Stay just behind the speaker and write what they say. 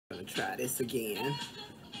try this again.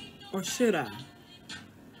 Or should I?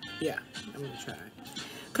 Yeah, I'm gonna try it.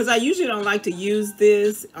 Because I usually don't like to use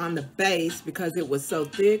this on the base because it was so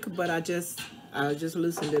thick, but I just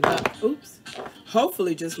loosened it up. Oops.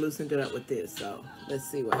 Hopefully just loosened it up with this. So let's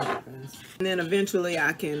see what happens. And then eventually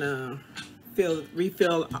I can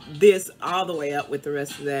refill this all the way up with the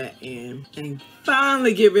rest of that and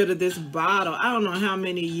finally get rid of this bottle. I don't know how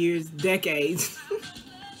many years, decades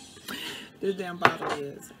this damn bottle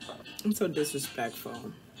is. I'm so disrespectful.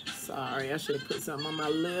 Sorry, I should have put something on my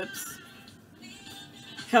lips.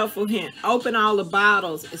 Helpful hint, open all the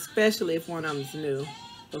bottles, especially if one of them's new,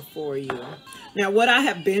 before you. Now what I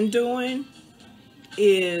have been doing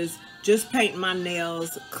is just painting my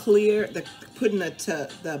nails clear, putting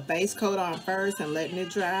the base coat on first and letting it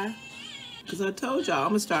dry. Because I told y'all I'm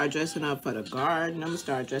going to start dressing up for the garden. I'm going to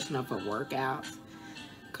start dressing up for workouts.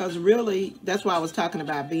 Because really, that's why I was talking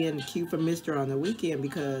about being cute for Mr. on the weekend.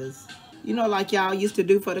 Because, you know, like y'all used to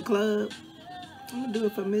do for the club, I'm going to do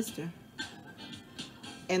it for Mr.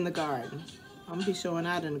 in the garden. I'm going to be showing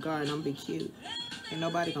out in the garden. I'm going to be cute. Ain't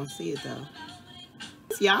nobody going to see it, though.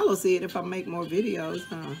 Y'all will see it if I make more videos,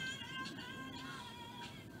 huh?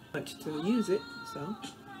 Much to use it, so.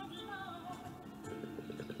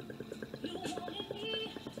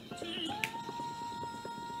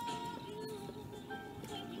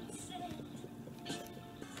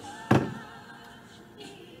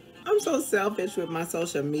 I'm so selfish with my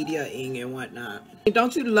social media-ing and whatnot.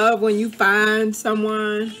 Don't you love when you find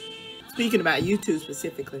someone, speaking about YouTube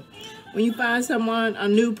specifically, when you find someone, a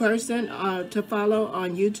new person to follow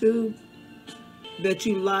on YouTube that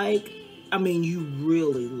you like, I mean you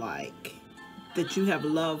really like, that you have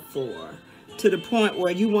love for, to the point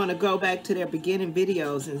where you want to go back to their beginning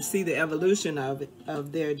videos and see the evolution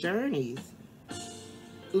of their journeys.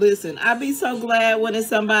 Listen, I'd be so glad when it's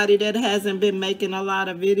somebody that hasn't been making a lot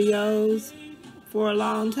of videos for a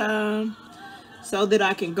long time, so that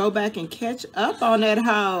I can go back and catch up on that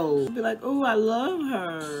hoe. Be like, oh, I love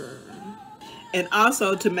her. And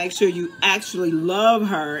also to make sure you actually love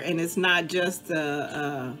her and it's not just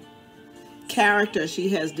the character she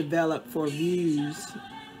has developed for views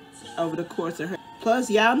over the course of her. Plus,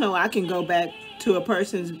 y'all know I can go back to a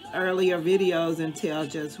person's earlier videos and tell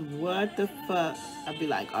just what the fuck. I'd be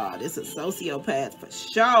like, oh, this is a sociopath for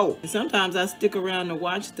sure. And sometimes I stick around to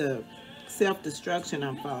watch the self-destruction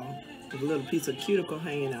I'm on. With a little piece of cuticle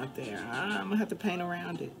hanging out there. I'm gonna have to paint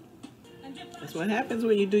around it. That's what happens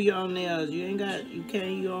when you do your own nails. You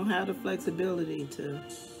don't have the flexibility to,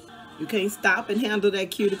 you can't stop and handle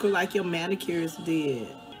that cuticle like your manicurist did.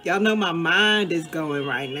 Y'all know my mind is going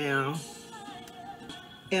right now.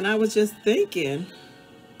 And I was just thinking,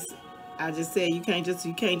 I just said you can't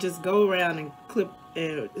just go around and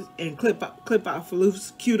clip off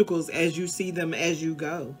loose cuticles as you see them as you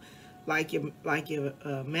go, like your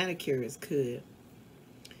manicurist could.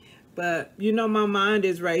 But, you know, my mind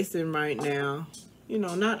is racing right now. You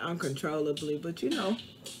know, not uncontrollably, but, you know,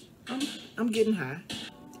 I'm getting high.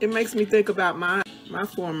 It makes me think about my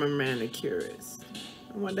former manicurist.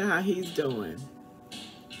 I wonder how he's doing.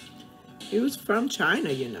 He was from China,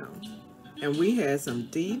 you know. And we had some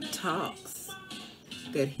deep talks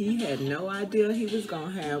that he had no idea he was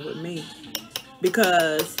going to have with me.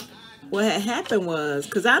 Because what had happened was,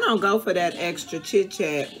 because I don't go for that extra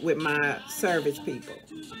chit-chat with my service people.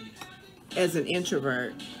 As an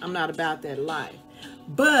introvert, I'm not about that life.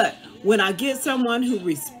 But when I get someone who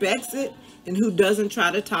respects it and who doesn't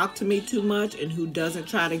try to talk to me too much and who doesn't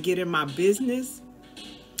try to get in my business,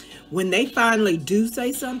 when they finally do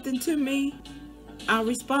say something to me, I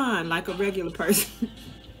respond like a regular person.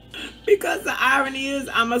 Because the irony is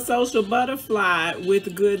I'm a social butterfly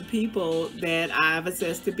with good people that I've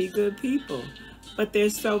assessed to be good people. But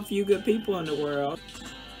there's so few good people in the world.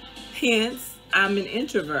 Hence, I'm an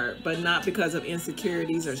introvert, but not because of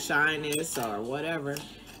insecurities or shyness or whatever.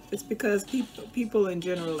 It's because people in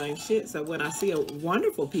general ain't shit. So when I see a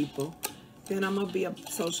wonderful people, then I'm gonna be a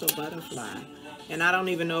social butterfly. And I don't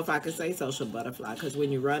even know if I could say social butterfly, because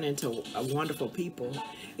when you run into a wonderful people,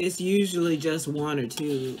 it's usually just one or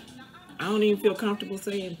two. I don't even feel comfortable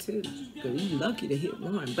saying two, because you're lucky to hit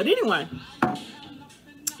one. But anyway,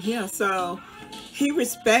 yeah, so he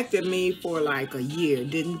respected me for like a year.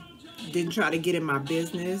 Didn't try to get in my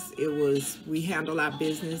business. It was, we handle our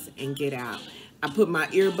business and get out. I put my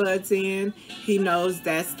earbuds in. He knows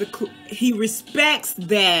that's he respects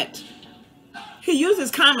that. He uses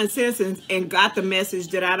common sense and got the message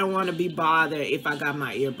that I don't want to be bothered if I got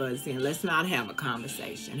my earbuds in. Let's not have a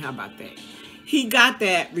conversation. How about that? He got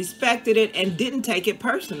that, respected it, and didn't take it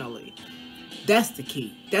personally. That's the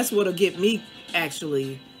key. That's what'll get me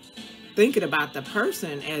actually thinking about the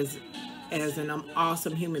person as an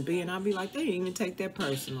awesome human being, I'll be like, they didn't even take that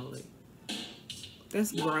personally.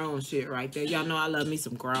 That's grown shit right there. Y'all know I love me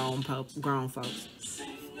some grown folks.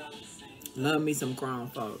 Love me some grown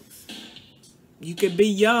folks. You could be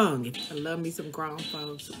young. I love me some grown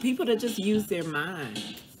folks. People that just use their mind.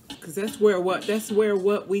 Because that's where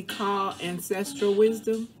what we call ancestral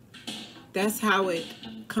wisdom, that's how it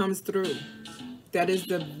comes through. That's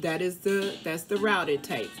the route it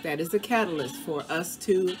takes. That is the catalyst for us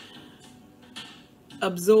to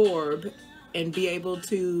absorb and be able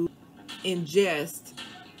to ingest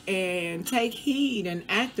and take heed and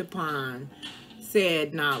act upon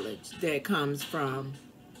said knowledge that comes from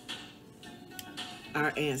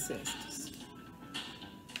our ancestors.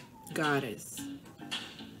 Goddess.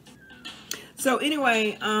 So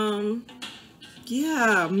anyway,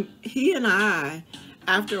 yeah, he and I,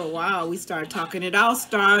 after a while, we started talking. It all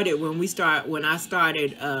started when I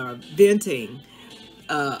started venting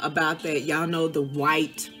about that. Y'all know the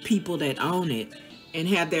white people that own it and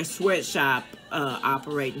have their sweatshop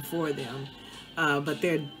operating for them, but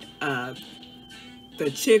they're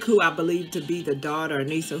the chick who I believe to be the daughter or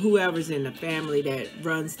niece or whoever's in the family that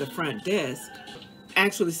runs the front desk.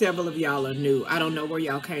 Actually, several of y'all are new. I don't know where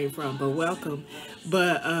y'all came from, but welcome.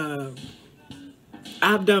 But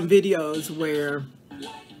I've done videos where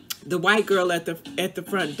the white girl at the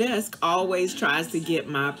front desk always tries to get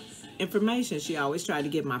my information. She always tried to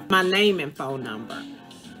get my name and phone number.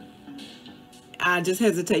 I just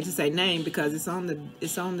hesitate to say name because it's on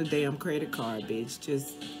the damn credit card, bitch.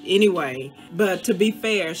 Just anyway. But to be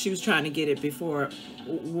fair, she was trying to get it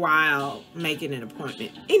while making an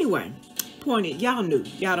appointment. Anyway, point is, y'all knew.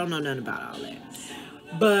 Y'all don't know nothing about all that.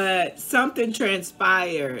 But something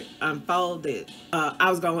transpired, unfolded. I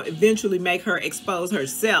was going to eventually make her expose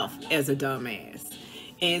herself as a dumbass.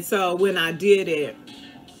 And so when I did it,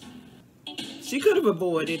 she could have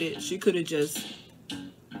avoided it. She could have just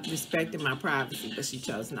respected my privacy, but she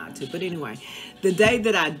chose not to. But anyway, the day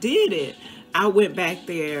that I did it, I went back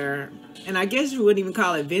there, and I guess you wouldn't even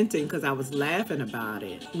call it venting because I was laughing about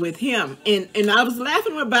it with him. And I was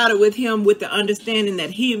laughing about it with him with the understanding that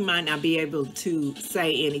he might not be able to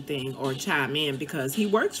say anything or chime in because he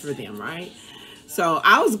works for them, right? So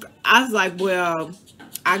I was like, well,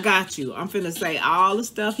 I got you. I'm finna say all the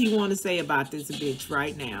stuff he want to say about this bitch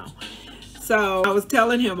right now. So I was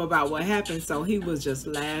telling him about what happened, so he was just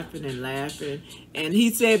laughing and laughing. And he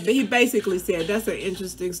basically said, that's an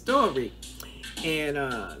interesting story. And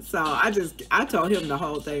so I told him the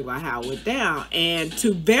whole thing about how it went down. And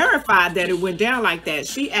to verify that it went down like that,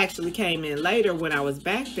 she actually came in later when I was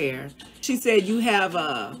back there. She said, you have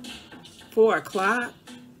 4 o'clock?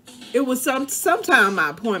 It was sometime my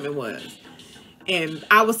appointment was. And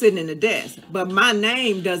I was sitting in the desk. But my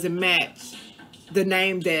name doesn't match the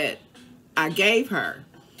name that I gave her.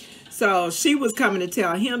 So she was coming to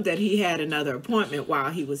tell him that he had another appointment while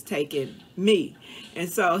he was taking me. And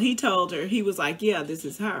so he told her, he was like, yeah, this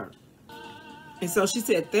is her. And so she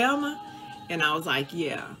said, Thelma? And I was like,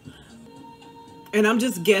 yeah. And I'm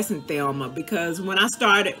just guessing Thelma because when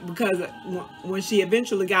she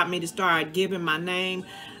eventually got me to start giving my name,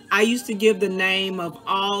 I used to give the name of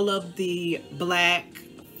all of the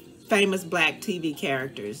famous black TV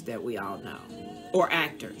characters that we all know, or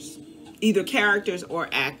actors. Either characters or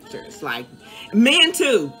actors, like men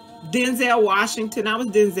too. Denzel Washington. I was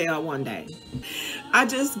Denzel one day. I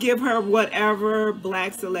just give her whatever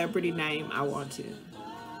black celebrity name I want to.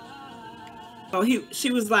 So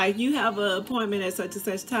she was like, you have an appointment at such and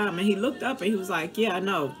such time, and he looked up and he was like, yeah, I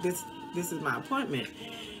know, this is my appointment.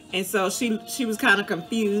 And so she was kind of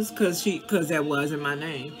confused because that wasn't my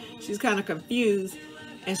name. She's kind of confused,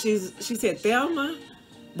 and she said, Thelma.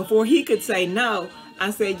 Before he could say no,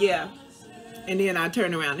 I said, yeah. And then I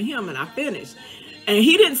turned around to him and I finished. And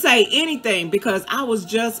he didn't say anything because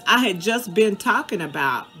I had just been talking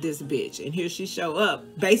about this bitch. And here she show up,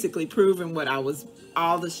 basically proving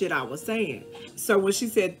all the shit I was saying. So when she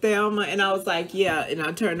said Thelma, and I was like, yeah. And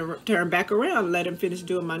I turned back around and let him finish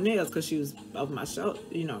doing my nails because she was over my shoulder,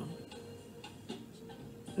 you know.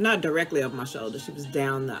 Not directly over my shoulder. She was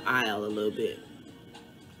down the aisle a little bit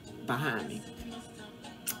behind me.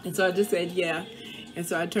 And so I just said, yeah. And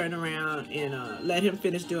so I turned around and let him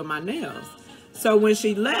finish doing my nails. So when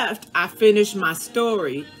she left, I finished my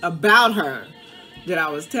story about her that I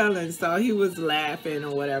was telling. So he was laughing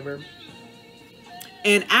or whatever.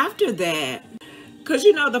 And after that, because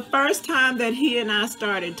you know, the first time that he and I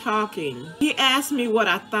started talking, he asked me what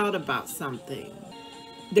I thought about something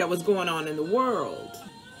that was going on in the world.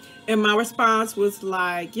 And my response was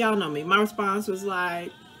like, y'all know me. My response was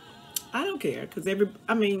like, I don't care because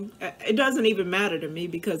I mean, it doesn't even matter to me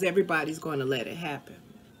because everybody's going to let it happen.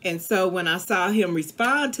 And so when I saw him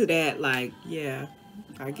respond to that, like, yeah,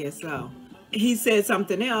 I guess so. He said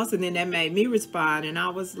something else, and then that made me respond, and I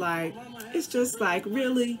was like, it's just like,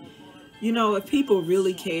 really, you know, if people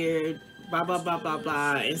really cared, blah, blah, blah, blah,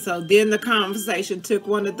 blah. And so then the conversation took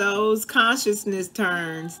one of those consciousness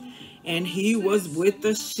turns, and he was with the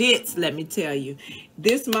shits, let me tell you.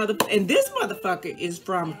 This motherfucker is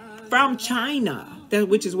from China,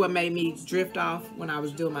 which is what made me drift off when I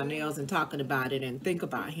was doing my nails and talking about it and think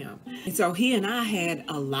about him. And so he and I had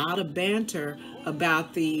a lot of banter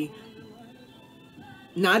about the,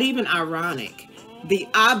 not even ironic, the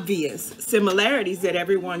obvious similarities that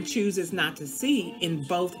everyone chooses not to see in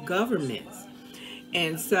both governments.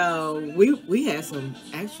 And so we had some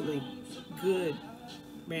actually good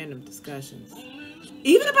random discussions,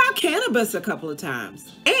 even about cannabis a couple of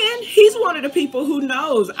times. And he's one of the people who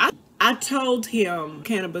knows. I told him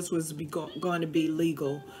cannabis was going to be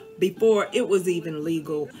legal before it was even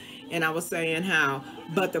legal. And I was saying how,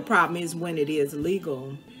 but the problem is when it is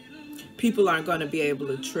legal, people aren't going to be able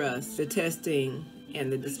to trust the testing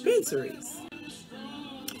and the dispensaries.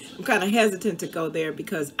 I'm kind of hesitant to go there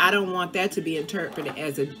because I don't want that to be interpreted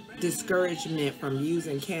as a discouragement from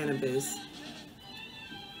using cannabis.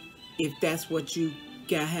 If that's what you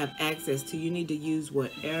have access to, you need to use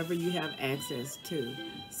whatever you have access to.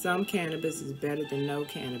 Some cannabis is better than no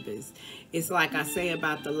cannabis. It's like I say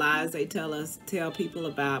about the lies they tell people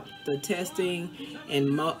about the testing, and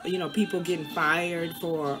you know, people getting fired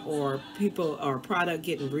for, or product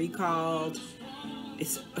getting recalled.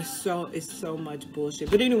 It's so much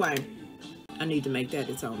bullshit. But anyway, I need to make that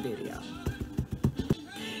its own video.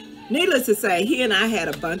 Needless to say, he and I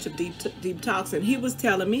had a bunch of deep talks, and he was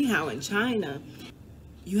telling me how in China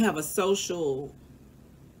you have a social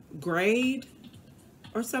grade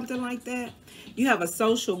or something like that. You have a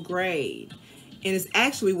social grade, and it's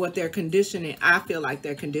actually what they're conditioning. I feel like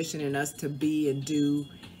they're conditioning us to be and do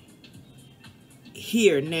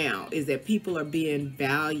here now, is that people are being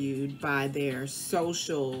valued by their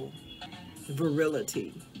social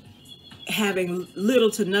virility, having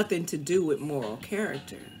little to nothing to do with moral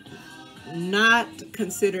character. Not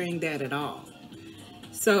considering that at all.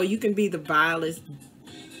 So you can be the vilest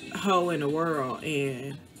hoe in the world,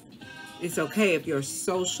 and it's okay if your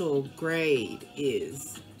social grade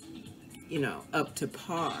is, you know, up to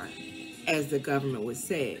par, as the government would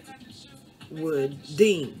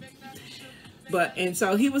deem. And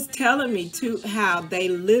so he was telling me too how they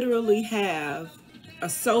literally have a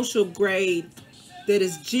social grade that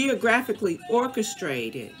is geographically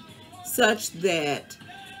orchestrated such that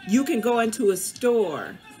you can go into a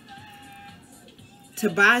store to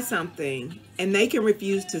buy something and they can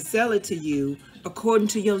refuse to sell it to you according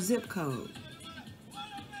to your zip code.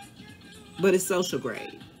 But it's social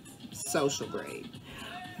grade. Social grade.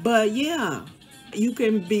 But yeah, you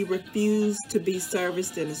can be refused to be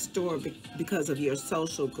serviced in a store because of your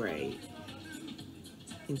social grade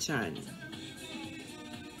in China.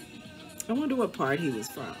 I wonder what part he was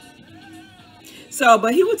from. So,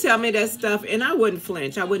 but he would tell me that stuff and I wouldn't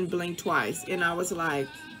flinch. I wouldn't blink twice. And I was like,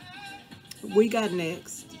 we got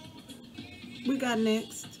next. We got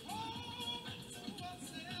next.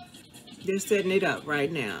 They're setting it up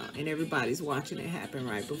right now, and everybody's watching it happen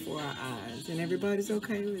right before our eyes, and everybody's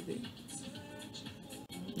okay with it.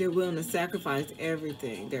 They're willing to sacrifice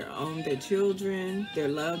everything, their children, their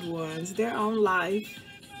loved ones, their own life,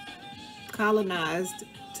 colonized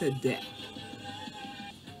to death.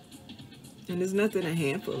 And there's nothing a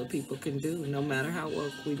handful of people can do, no matter how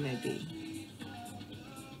woke we may be.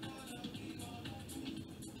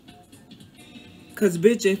 Because,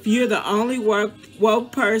 bitch, if you're the only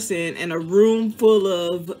woke person in a room full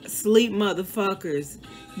of sleep motherfuckers,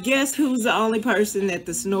 guess who's the only person that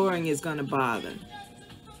the snoring is going to bother?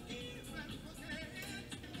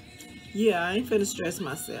 Yeah, I ain't finna stress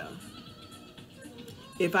myself.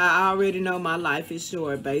 If I already know my life is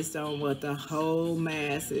short based on what the whole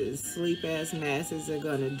masses, sleep-ass masses are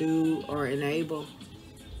going to do or enable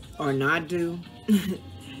or not do,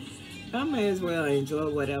 I may as well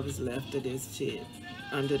enjoy whatever's left of this shit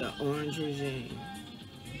under the orange regime.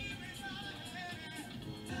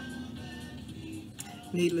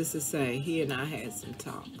 Needless to say, he and I had some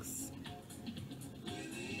talks.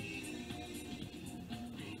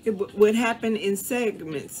 It would happen in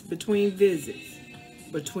segments between visits.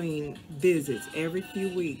 Every few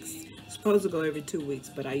weeks. Supposed to go every 2 weeks,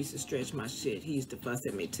 but I used to stretch my shit. He used to fuss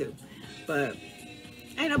at me too. But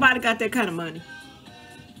ain't nobody got that kind of money.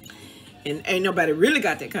 And ain't nobody really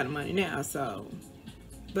got that kind of money now, so.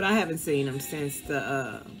 But I haven't seen him since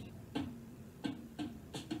the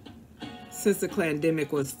since the pandemic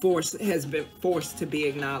has been forced to be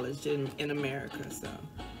acknowledged in America. So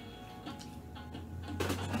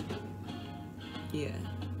yeah.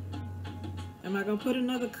 Am I gonna put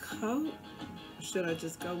another coat? Or should I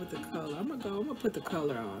just go with the color? I'm gonna put the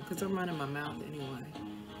color on because I'm running my mouth anyway.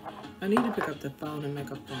 I need to pick up the phone and make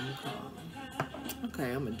a phone call.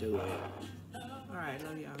 Okay, I'm gonna do it. All right,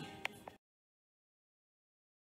 love y'all.